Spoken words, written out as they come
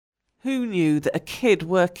Who knew that a kid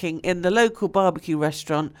working in the local barbecue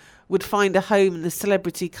restaurant would find a home in the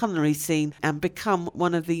celebrity culinary scene and become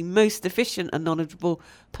one of the most efficient and knowledgeable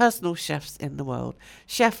personal chefs in the world?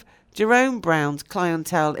 Chef Jerome Brown's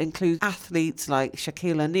clientele includes athletes like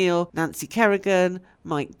Shaquille O'Neal, Nancy Kerrigan,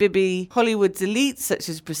 Mike Bibby, Hollywood's elites such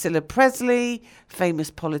as Priscilla Presley, famous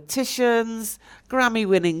politicians,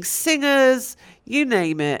 Grammy-winning singers, you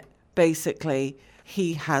name it, basically.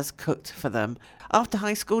 He has cooked for them. After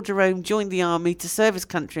high school, Jerome joined the army to serve his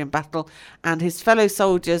country in battle and his fellow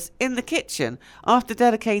soldiers in the kitchen. After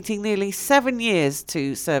dedicating nearly 7 years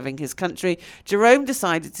to serving his country, Jerome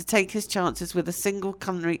decided to take his chances with a single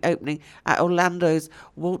culinary opening at Orlando's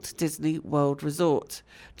Walt Disney World Resort.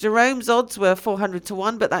 Jerome's odds were 400 to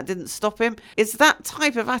 1, but that didn't stop him. It's that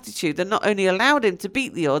type of attitude that not only allowed him to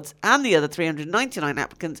beat the odds and the other 399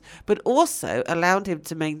 applicants, but also allowed him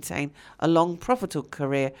to maintain a long, profitable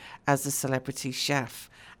career as a celebrity chef.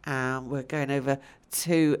 We're going over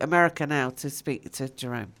to America now to speak to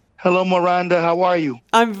Jerome. Hello, Miranda. How are you?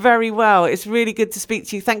 I'm very well. It's really good to speak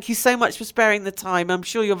to you. Thank you so much for sparing the time. I'm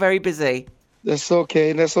sure you're very busy. That's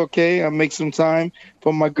okay. That's okay. I'll make some time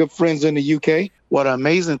for my good friends in the UK. What an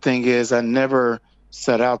amazing thing is I never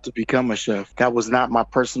set out to become a chef. That was not my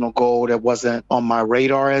personal goal. That wasn't on my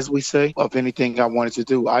radar, as we say, of anything I wanted to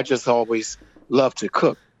do. I just always loved to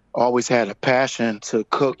cook. Always had a passion to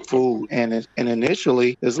cook food. And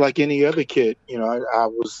initially, it's like any other kid. You know, I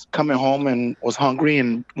was coming home and was hungry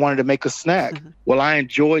and wanted to make a snack. Mm-hmm. Well, I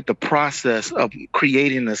enjoyed the process of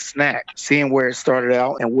creating a snack, seeing where it started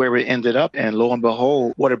out and where it ended up. And lo and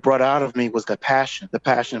behold, what it brought out of me was the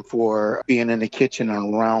passion for being in the kitchen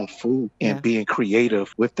and around food and being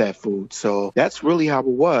creative with that food. So that's really how it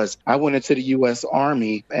was. I went into the U.S.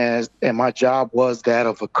 Army and my job was that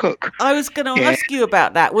of a cook. I was going to ask you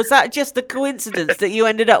about that. Was that just a coincidence that you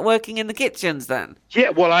ended up working in the kitchens then? Yeah,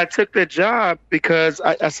 well, I took that job because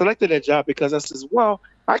I selected that job because I says, well,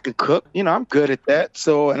 I can cook. You know, I'm good at that.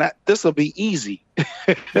 So, this will be easy.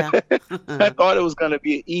 I thought it was going to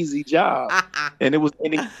be an easy job, and it was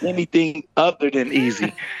anything other than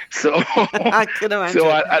easy. So I can imagine. So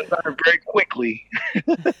I learned very quickly.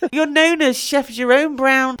 You're known as Chef Jerome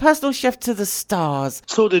Brown, personal chef to the stars.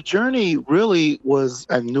 So the journey really was,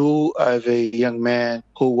 I knew of a young man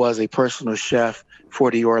who was a personal chef for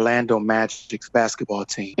the Orlando Magic's basketball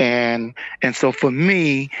team. And so for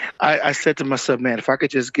me, I said to myself, man, if I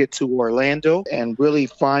could just get to Orlando and really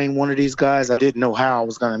find one of these guys, I didn't know how I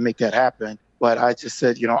was going to make that happen. But I just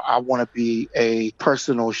said, you know, I want to be a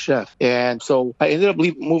personal chef. And so I ended up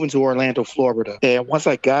moving to Orlando, Florida. And once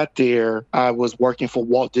I got there, I was working for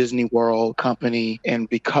Walt Disney World Company. And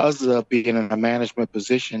because of being in a management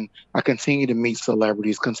position, I continued to meet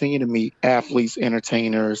celebrities, continued to meet athletes,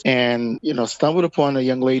 entertainers, and, you know, stumbled upon a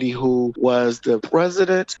young lady who was the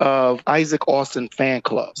president of Isaac Austin fan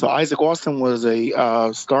club. So Isaac Austin was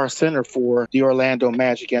a star center for the Orlando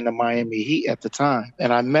Magic and the Miami Heat at the time.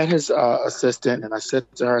 And I met his assistant. And I said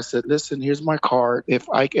to her, I said, listen, here's my card. If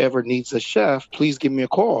Ike ever needs a chef, please give me a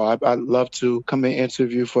call. I'd love to come and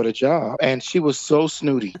interview for the job. And she was so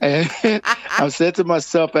snooty. And I said to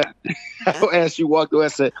myself, as she walked away, I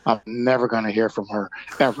said, I'm never going to hear from her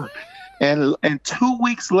ever. And 2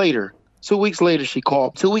 weeks later, she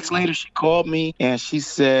called. 2 weeks later, she called me and she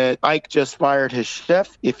said, Ike just fired his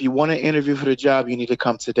chef. If you want to interview for the job, you need to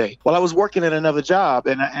come today. Well, I was working at another job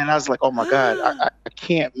and I was like, oh my God, I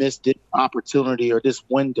can't miss this opportunity or this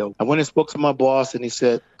window. I went and spoke to my boss and he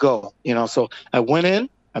said, go. You know, so I went in,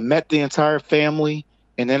 I met the entire family,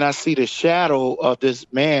 and then I see the shadow of this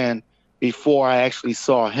man before I actually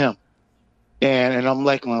saw him. And I'm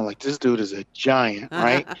like, this dude is a giant,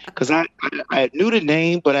 right? Because I knew the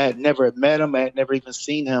name, but I had never met him. I had never even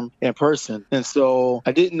seen him in person. And so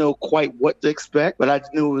I didn't know quite what to expect, but I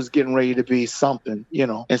knew it was getting ready to be something, you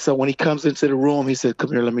know. And so when he comes into the room, he said,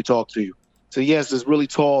 come here, let me talk to you. So yes, this really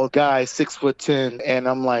tall guy, 6'10", and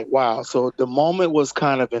I'm like, wow. So the moment was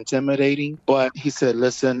kind of intimidating, but he said,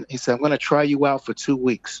 listen, I'm going to try you out for 2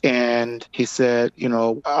 weeks. And he said, you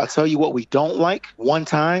know, I'll tell you what we don't like one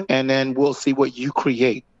time, and then we'll see what you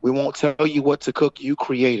create. We won't tell you what to cook. You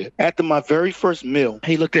create it. After my very first meal,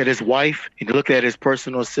 he looked at his wife, he looked at his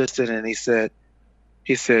personal assistant, and he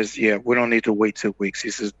says, yeah, we don't need to wait 2 weeks. He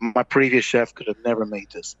says, my previous chef could have never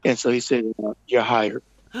made this. And so he said, you're hired.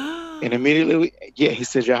 And immediately, he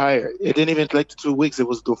said, you're hired. It didn't even take the 2 weeks. It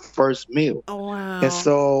was the first meal. Oh,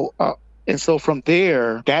 wow. And so from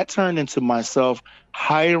there, that turned into myself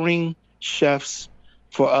hiring chefs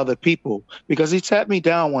for other people, because he sat me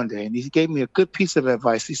down one day and he gave me a good piece of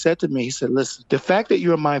advice. He said to me, he said, listen, the fact that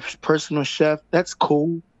you're my personal chef, that's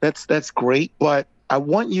cool. That's great. But I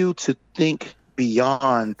want you to think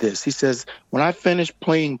beyond this. He says, when I finish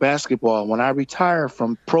playing basketball, when I retire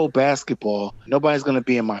from pro basketball, nobody's going to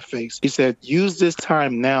be in my face. He said, use this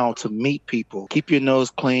time now to meet people, keep your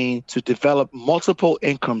nose clean, to develop multiple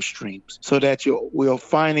income streams so that you will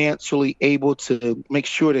financially able to make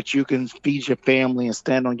sure that you can feed your family and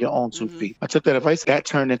stand on your own 2 feet. I took that advice. That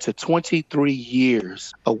turned into 23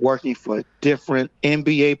 years of working for different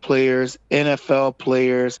NBA players, NFL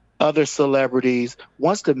players, other celebrities.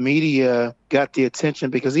 Once the media got the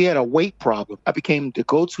attention, because he had a weight problem, I became the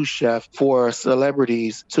go-to chef for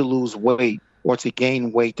celebrities to lose weight or to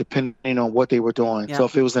gain weight, depending on what they were doing. Yeah. So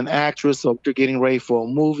if it was an actress or they're getting ready for a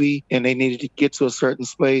movie and they needed to get to a certain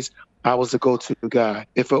place, I was the go-to guy.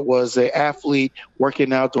 If it was an athlete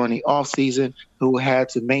working out during the off season who had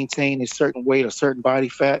to maintain a certain weight or certain body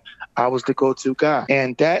fat, I was the go-to guy.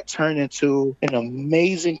 And that turned into an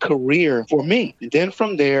amazing career for me. And then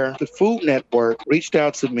from there, the Food Network reached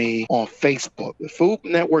out to me on Facebook. The Food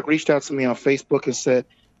Network reached out to me on Facebook and said,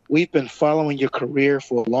 we've been following your career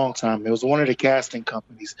for a long time. It was one of the casting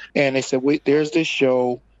companies. And they said, there's this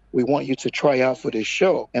show. We want you to try out for this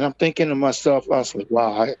show. And I'm thinking to myself, I was like,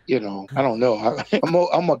 wow, I don't know.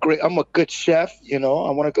 I'm a good chef,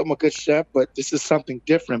 I'm a good chef, but this is something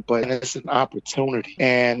different, but it's an opportunity.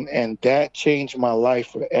 And that changed my life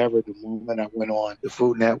forever the moment I went on the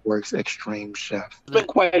Food Network's Extreme Chef. It's been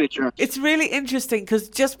quite a journey. It's really interesting because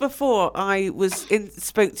just before I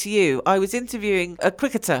spoke to you, I was interviewing a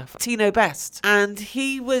cricketer, Tino Best, and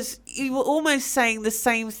you were almost saying the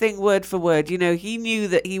same thing word for word. He knew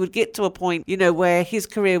that he would get to a point, where his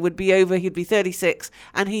career would be over. He'd be 36,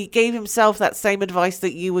 and he gave himself that same advice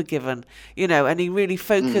that you were given, and he really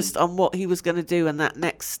focused on what he was going to do in that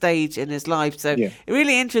next stage in his life. So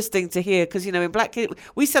really interesting to hear because, in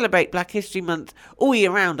we celebrate Black History Month all year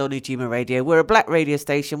round on Ujima Radio. We're a black radio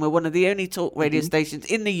station. We're one of the only talk radio stations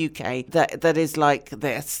in the UK that is like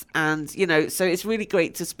this. And, so it's really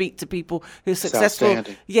great to speak to people who are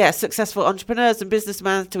successful entrepreneurs and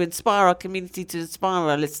businessmen to inspire our community, to inspire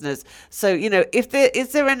our listeners. So, is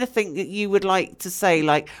there anything that you would like to say,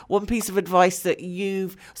 like one piece of advice that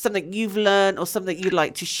something you've learned or something you'd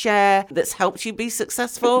like to share that's helped you be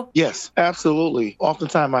successful? Yes, absolutely.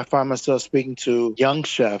 Oftentimes I find myself speaking to young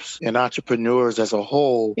chefs and entrepreneurs as a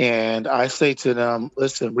whole, and I say to them,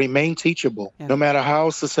 listen, remain teachable. Yeah. No matter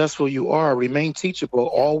how successful you are, remain teachable.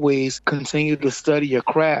 Always continue to study your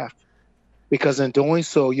craft, because in doing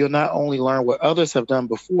so, you'll not only learn what others have done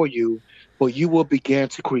before you, but you will begin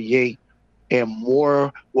to create, and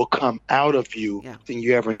more will come out of you than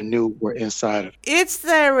you ever knew were inside of you. Is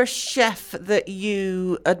there a chef that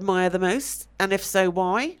you admire the most? And if so,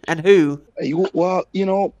 why? And who? Well,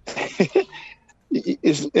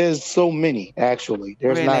 there's so many, actually.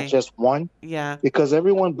 There's not just one. Yeah. Because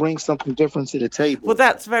everyone brings something different to the table. Well,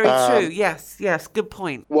 that's very true. Yes. Good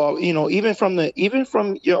point. Well, even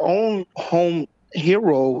from your own home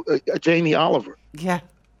hero, Jamie Oliver. Yeah.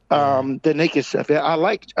 The Naked Chef. I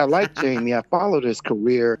like Jamie. I followed his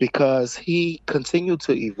career because he continued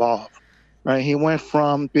to evolve. Right, he went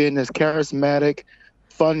from being this charismatic,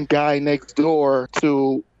 fun guy next door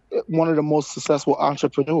to one of the most successful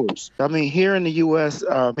entrepreneurs. I mean, here in the U.S.,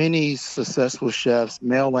 many successful chefs,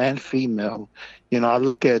 male and female. I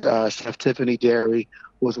look at Chef Tiffany Derry,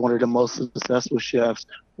 who was one of the most successful chefs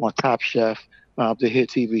on Top Chef, the hit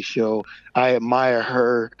TV show. I admire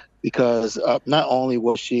her because not only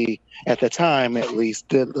was she, at the time at least,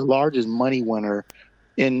 the largest money winner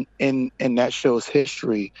in that show's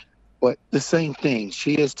history, but the same thing,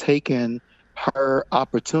 she has taken her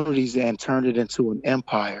opportunities and turned it into an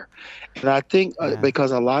empire. And I think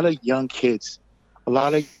because a lot of young kids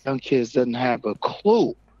doesn't have a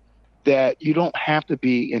clue that you don't have to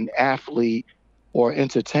be an athlete or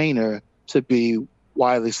entertainer to be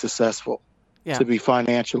widely successful, to be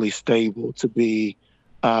financially stable, to be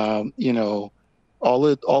all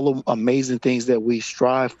the amazing things that we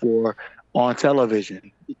strive for on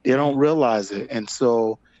television. They don't realize it. And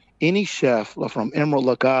so any chef, from Emerald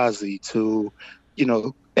Lagasse to,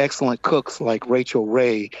 excellent cooks like Rachel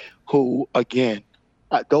Ray, who, again,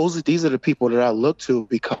 these are the people that I look to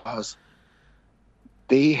because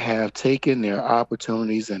they have taken their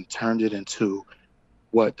opportunities and turned it into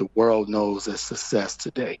what the world knows as success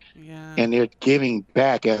today. Yeah. And they're giving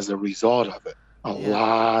back as a result of it. A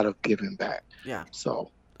lot of giving back. Yeah.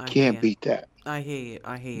 So can't beat that. I hear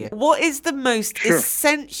you. What is the most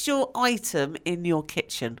essential item in your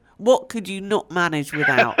kitchen? What could you not manage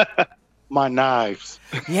without? My knives.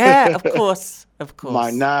 Yeah, of course. Of My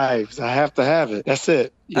course. knives. I have to have it. That's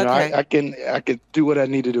it. Okay. I can do what I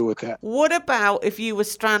need to do with that. What about if you were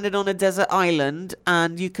stranded on a desert island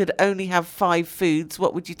and you could only have 5 foods?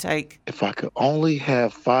 What would you take? If I could only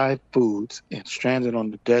have 5 foods and stranded on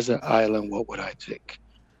the desert island, what would I take?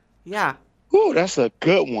 Yeah. Ooh, that's a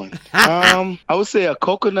good one. I would say a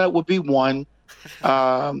coconut would be one,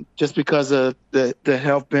 just because of the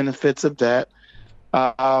health benefits of that.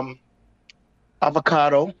 Um,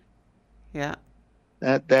 Avocado. Yeah.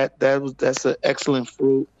 That's an excellent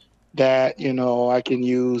fruit that I can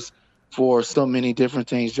use for so many different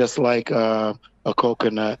things, just like a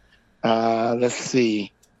coconut. Let's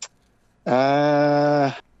see.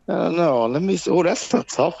 I don't know. Let me see. Oh, that's a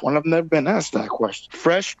tough one. I've never been asked that question.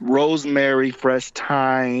 Fresh rosemary, fresh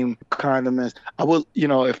thyme, condiments. I will,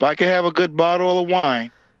 if I could have a good bottle of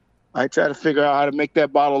wine, I try to figure out how to make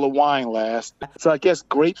that bottle of wine last. So I guess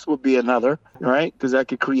grapes would be another, right? Because I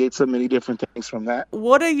could create so many different things from that.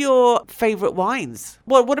 What are your favorite wines?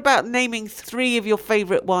 What about naming 3 of your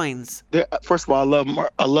favorite wines? First of all,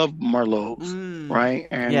 I love Merlots, right?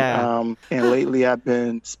 Yeah. And lately I've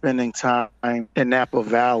been spending time in Napa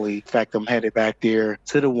Valley. In fact, I'm headed back there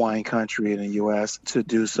to the wine country in the U.S. to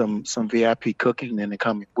do some VIP cooking in the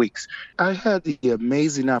coming weeks. I had the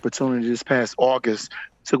amazing opportunity this past August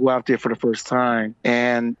to go out there for the first time,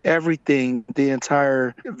 and everything, the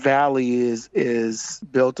entire valley is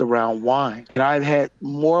built around wine. And I've had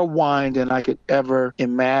more wine than I could ever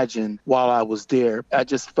imagine while I was there. I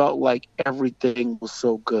just felt like everything was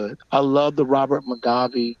so good. I love the Robert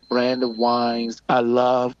Mondavi brand of wines.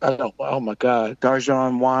 Oh my God,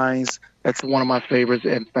 Darjon wines. That's one of my favorites.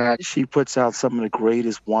 In fact, she puts out some of the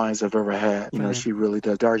greatest wines I've ever had. Brilliant. She really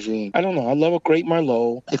does. Darjeeling. I don't know. I love a great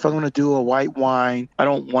Merlot. If I'm going to do a white wine, I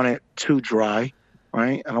don't want it too dry,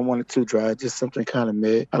 right? I don't want it too dry. Just something kind of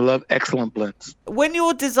mid. I love excellent blends. When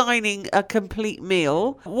you're designing a complete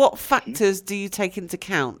meal, what factors do you take into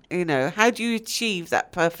account? How do you achieve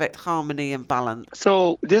that perfect harmony and balance?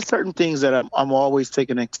 So there's certain things that I'm always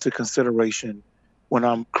taking into consideration when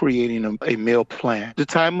I'm creating a meal plan. The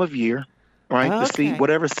time of year, right? Okay.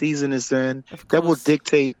 Whatever season it's in, Of that will course.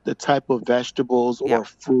 dictate the type of vegetables Yeah. or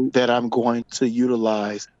fruit that I'm going to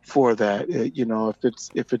utilize for that.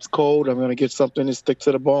 If it's cold, I'm going to get something to stick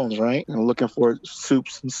to the bones, right? I'm looking for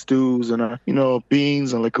soups and stews and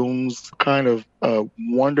beans and legumes, kind of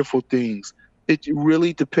wonderful things. It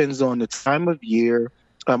really depends on the time of year.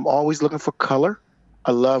 I'm always looking for color.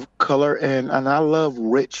 I love color, and I love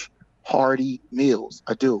rich, hearty meals.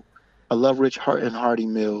 I do. I love rich and hearty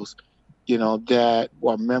meals, that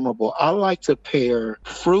are memorable. I like to pair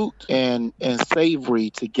fruit and savory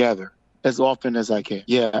together as often as I can.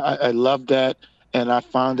 Yeah, I love that. And I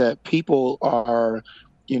found that people are,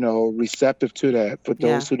 receptive to that. For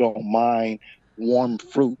Yeah. those who don't mind warm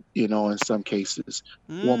fruit, in some cases,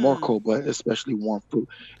 warm or cold, but especially warm fruit.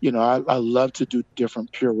 I love to do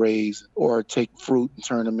different purees or take fruit and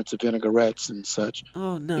turn them into vinaigrettes and such.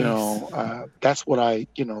 Oh, nice. That's what I,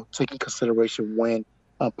 take in consideration when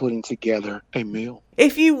putting together a meal.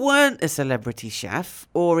 If you weren't a celebrity chef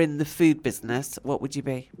or in the food business, what would you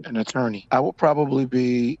be? An attorney. I would probably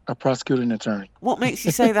be a prosecuting attorney. What makes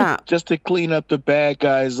you say that? Just to clean up the bad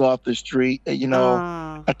guys off the street.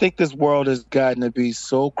 Ah, I think this world has gotten to be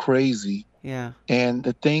so crazy, yeah. and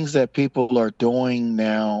the things that people are doing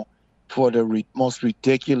now for the most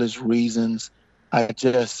ridiculous reasons, I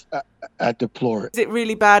deplore it. Is it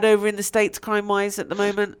really bad over in the States crime-wise at the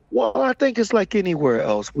moment? Well, I think it's like anywhere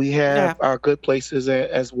else. We have our good places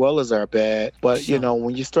as well as our bad. But, Sure.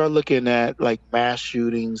 when you start looking at like mass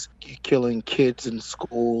shootings, killing kids in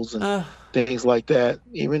schools and things like that,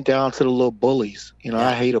 even down to the little bullies,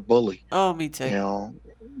 I hate a bully. Oh, me too.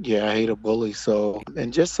 Yeah, I hate a bully. So,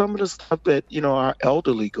 and just some of the stuff that, our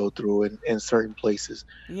elderly go through in certain places,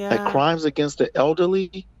 like Yeah. crimes against the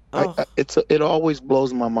elderly. Oh, It always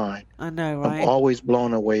blows my mind. I know, I'm right? always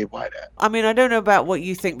blown away by that. I mean, I don't know about what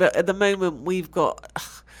you think, but at the moment we've got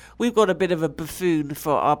a bit of a buffoon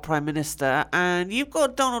for our prime minister, and you've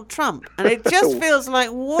got Donald Trump, and it just feels like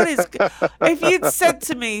if you'd said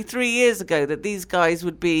to me 3 years ago that these guys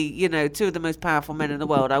would be, 2 of the most powerful men in the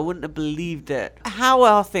world, I wouldn't have believed it. How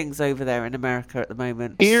are things over there in America at the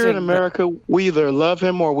moment? Here in America, we either love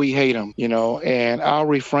him or we hate him, and I'll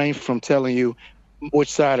refrain from telling you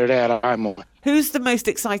which side of that I'm on. Who's the most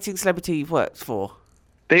exciting celebrity you've worked for?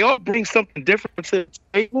 They all bring something different to the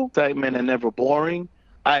table. Excitement and never boring.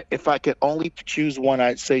 If I could only choose one,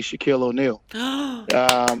 I'd say Shaquille O'Neal.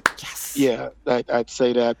 Yes. Yeah, I'd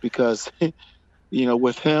say that because,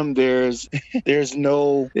 with him, there's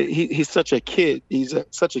no, he's such a kid. He's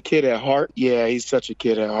such a kid at heart. Yeah, he's such a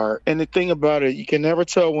kid at heart. And the thing about it, you can never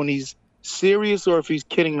tell when he's serious or if he's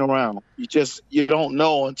kidding around. You don't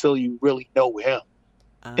know until you really know him.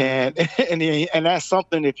 And and that's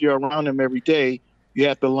something, if you're around him every day, you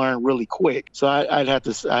have to learn really quick. So I had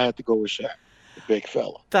to go with Shaq, the big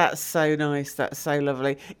fella. That's so nice. That's so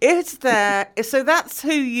lovely. So that's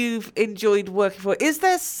who you've enjoyed working for. Is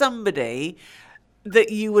there somebody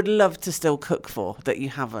that you would love to still cook for that you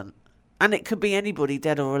haven't? And it could be anybody,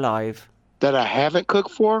 dead or alive. That I haven't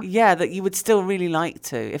cooked for? Yeah, that you would still really like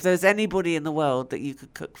to. If there's anybody in the world that you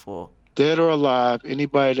could cook for. Dead or alive,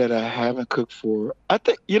 anybody that I haven't cooked for. I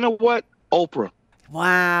think, you know what? Oprah.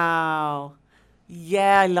 Wow.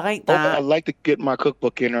 Yeah, I like that. I like to get my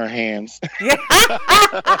cookbook in her hands. Yeah.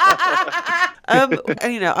 And,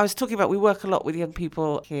 I was talking about, we work a lot with young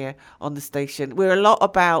people here on the station. We're a lot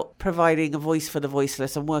about providing a voice for the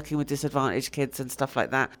voiceless and working with disadvantaged kids and stuff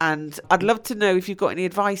like that. And I'd love to know if you've got any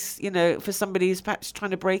advice, for somebody who's perhaps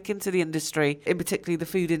trying to break into the industry, in particular the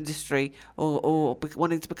food industry, or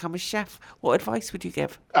wanting to become a chef. What advice would you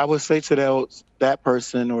give? I would say to that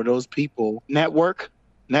person or those people, network,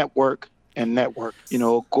 and network.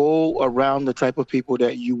 Go around the type of people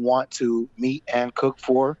that you want to meet and cook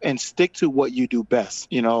for, and stick to what you do best.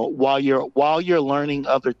 While you're learning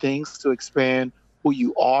other things to expand who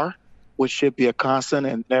you are, which should be a constant,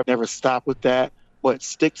 and never stop with that. But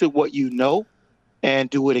stick to what you know and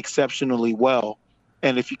do it exceptionally well.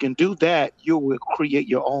 And if you can do that, you will create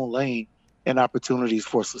your own lane and opportunities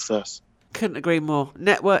for success. Couldn't agree more.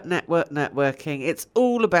 Networking. It's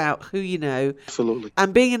all about who you know. Absolutely.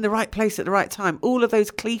 And being in the right place at the right time. All of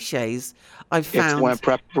those cliches I've found. It's when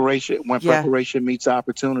preparation meets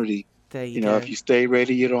opportunity. There you go. If you stay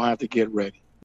ready, you don't have to get ready.